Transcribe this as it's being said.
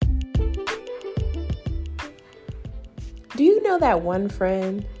Do you know that one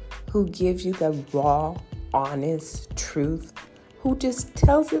friend who gives you the raw, honest truth? Who just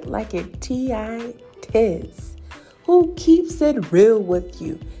tells it like it tis? Who keeps it real with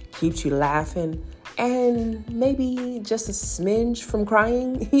you, keeps you laughing, and maybe just a smidge from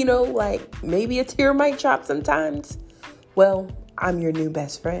crying? Like maybe a tear might drop sometimes. Well, I'm your new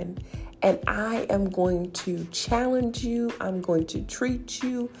best friend. And I am going to challenge you. I'm going to treat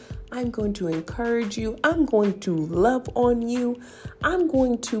you. I'm going to encourage you. I'm going to love on you. I'm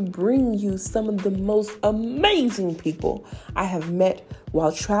going to bring you some of the most amazing people I have met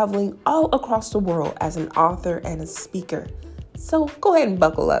while traveling all across the world as an author and a speaker. So go ahead and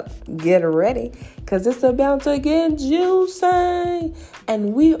buckle up. Get ready, because it's about to get juicy.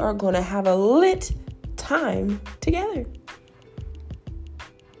 And we are going to have a lit time together.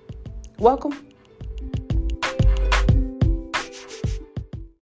 Welcome